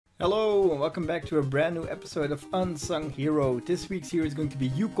Hello and welcome back to a brand new episode of Unsung Hero. This week's hero is going to be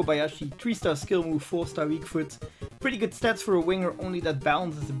Kobayashi, 3-star skill move, 4-star weak foot. Pretty good stats for a winger, only that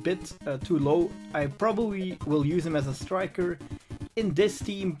balance is a bit too low. I probably will use him as a striker. In this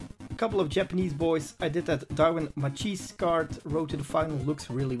team, a couple of Japanese boys. I did that Darwin Machis card, road to the final,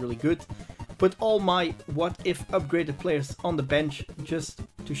 looks really good. Put all my what if upgraded players on the bench just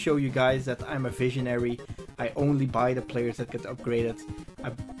to show you guys that I'm a visionary. I only buy the players that get upgraded. I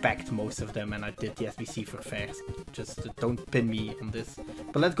backed most of them and I did the SBC for fast. Just don't pin me on this.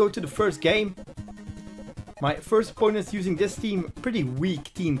 But let's go to the first game. My first opponent is using this team. Pretty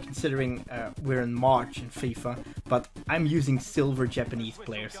weak team considering we're in March in FIFA. But I'm using silver Japanese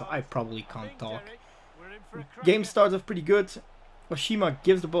players, so I probably can't talk. Game starts off pretty good. Oshima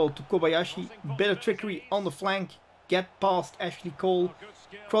gives the ball to Kobayashi. Bit of trickery on the flank. Get past Ashley Cole.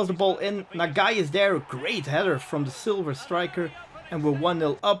 Cross the ball in. Nagai is there. Great header from the silver striker. And we're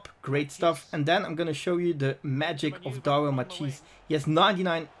 1-0 up. Great stuff. And then I'm going to show you the magic of Darwin Machis. He has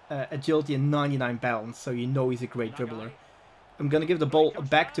 99 agility and 99 balance. So you know he's a great dribbler. I'm going to give the ball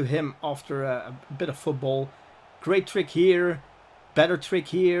back to him after a bit of football. Great trick here. Better trick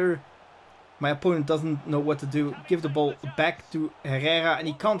here. My opponent doesn't know what to do. Give the ball back to Herrera. And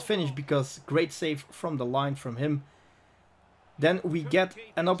he can't finish because great save from the line from him. Then we get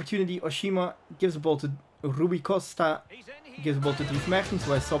an opportunity. Oshima gives the ball to Rui Costa. Gives the ball to Dries Mertens,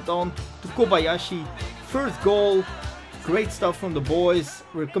 who I subbed on. To Kobayashi. First goal. Great stuff from the boys.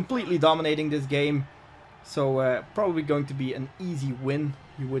 We're completely dominating this game. So probably going to be an easy win,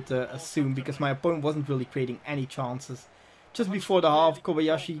 you would assume. Because my opponent wasn't really creating any chances. Just before the half,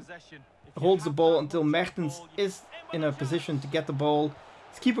 Kobayashi holds the ball until Mertens is in a position to get the ball.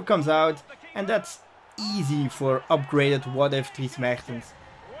 His keeper comes out. And that's easy for upgraded what if Dries Mertens.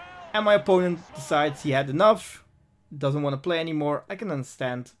 And my opponent decides he had enough. Doesn't want to play anymore. I can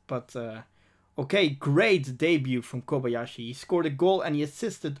understand. But okay, great debut from Kobayashi. He scored a goal and he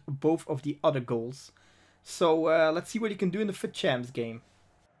assisted both of the other goals. So let's see what he can do in the FUT Champs game.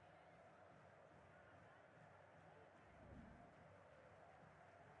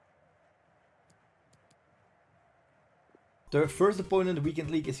 The first opponent in the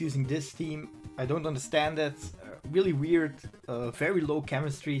Weekend League is using this team. I don't understand it. Really weird. Very low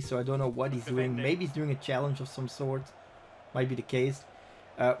chemistry, so I don't know what he's doing. Maybe he's doing a challenge of some sort. Might be the case.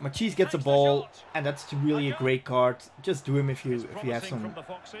 Machis gets a ball, and that's really a great card. Just do him if you have some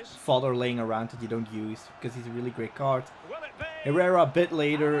fodder laying around that you don't use, because he's a really great card. Herrera a bit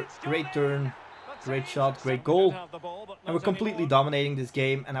later. Great turn. Great shot. Great goal. And we're completely dominating this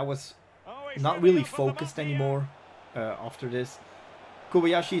game, and I was not really focused anymore. After this,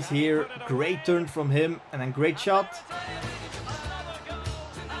 Kobayashi is here, great turn from him, and then great shot.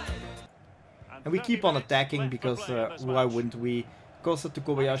 And we keep on attacking because why wouldn't we? Costa to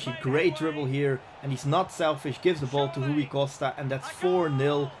Kobayashi, great dribble here, and he's not selfish, gives the ball to Rui Costa, and that's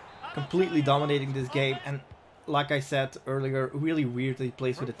 4-0, completely dominating this game. And like I said earlier, really weird that he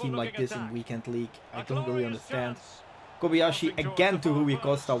plays with a team like this in Weekend League. I don't really understand. Kobayashi again to Rui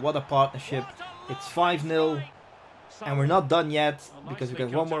Costa, what a partnership. It's 5-0. And we're not done yet, because we got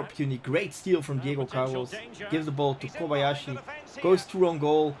one more opportunity. Great steal from Diego Carlos. Gives the ball to Kobayashi. Goes through on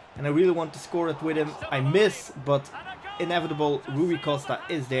goal. And I really want to score it with him. I miss, but inevitable. Rui Costa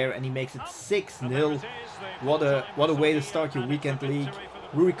is there and he makes it 6-0. What a way to start your Weekend League.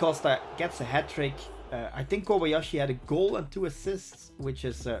 Rui Costa gets a hat-trick. I think Kobayashi had a goal and 2 assists, which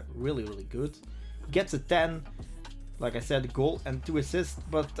is really good. Gets a 10. Like I said, a goal and 2 assists,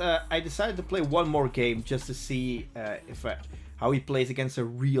 but I decided to play one more game just to see how he plays against a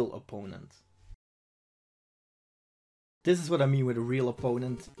real opponent. This is what I mean with a real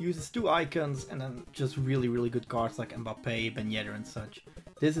opponent. Uses 2 icons and then just really good cards like Mbappe, Ben Yedder and such.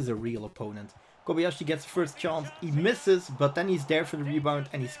 This is a real opponent. Kobayashi gets the first chance, he misses, but then he's there for the rebound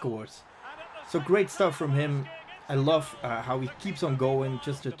and he scores. So great stuff from him. I love how he keeps on going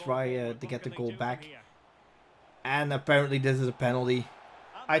just to try to get the goal back. And apparently this is a penalty.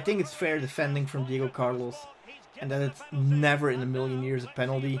 I think it's fair defending from Diego Carlos. And that it's never in a million years a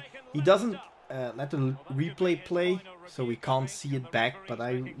penalty. He doesn't let the replay play, so we can't see it back. But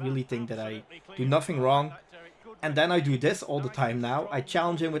I really think that I do nothing wrong. And then I do this all the time now. I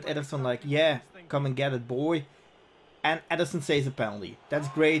challenge him with Ederson like, yeah, come and get it, boy. And Ederson says a penalty. That's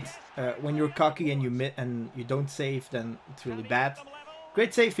great. When you're cocky and you don't save, then it's really bad.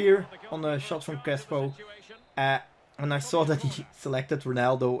 Great save here on the shot from Crespo. And I saw that he selected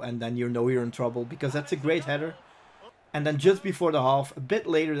Ronaldo, and then you know you're in trouble because that's a great header. And then just before the half, a bit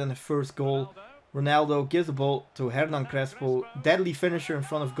later than the first goal, Ronaldo gives the ball to Hernan Crespo. Deadly finisher in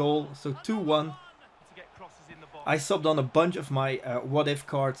front of goal, so 2-1. I subbed on a bunch of my what if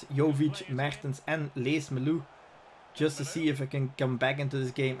cards, Jovic, Mertens and Lees-Melou, just to see if I can come back into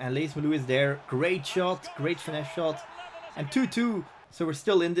this game. And Lees-Melou is there. Great shot, great finesse shot. And 2-2, so we're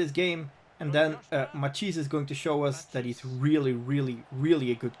still in this game. And then Machis is going to show us that he's really, really,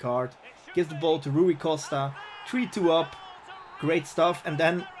 really a good card. Gives the ball to Rui Costa. 3-2 up. Great stuff. And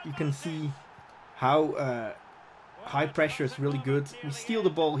then you can see how high pressure is really good. We steal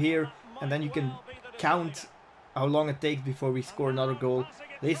the ball here. And then you can count how long it takes before we score another goal.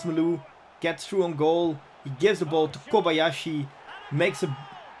 Lees-Melou gets through on goal. He gives the ball to Kobayashi. Makes a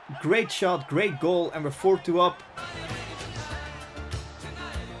great shot, great goal. And we're 4-2 up.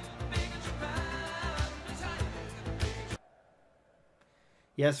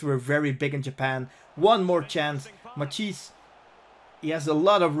 Yes, we're very big in Japan. One more chance. Machis, he has a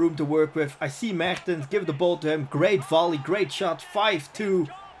lot of room to work with. I see Mertens, give the ball to him. Great volley, great shot. 5-2.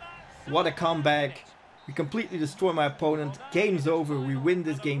 What a comeback. We completely destroy my opponent. Game's over. We win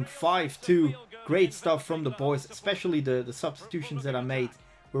this game 5-2. Great stuff from the boys. Especially the substitutions that I made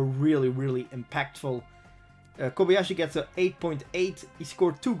were really, really impactful. Kobayashi gets a 8.8. He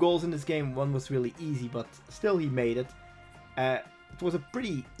scored 2 goals in this game. One was really easy, but still he made it. It was a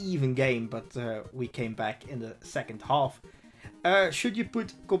pretty even game, but we came back in the second half. Should you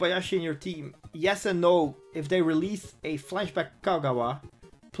put Kobayashi in your team? Yes and no. If they release a flashback Kagawa,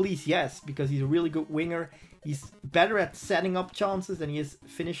 please yes, because he's a really good winger. He's better at setting up chances than he is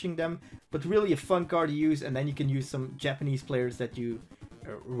finishing them, but really a fun card to use, and then you can use some Japanese players that you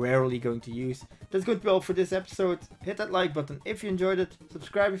are rarely going to use. That's going to be all for this episode. Hit that like button if you enjoyed it,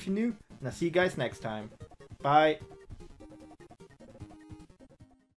 subscribe if you're new, and I'll see you guys next time. Bye!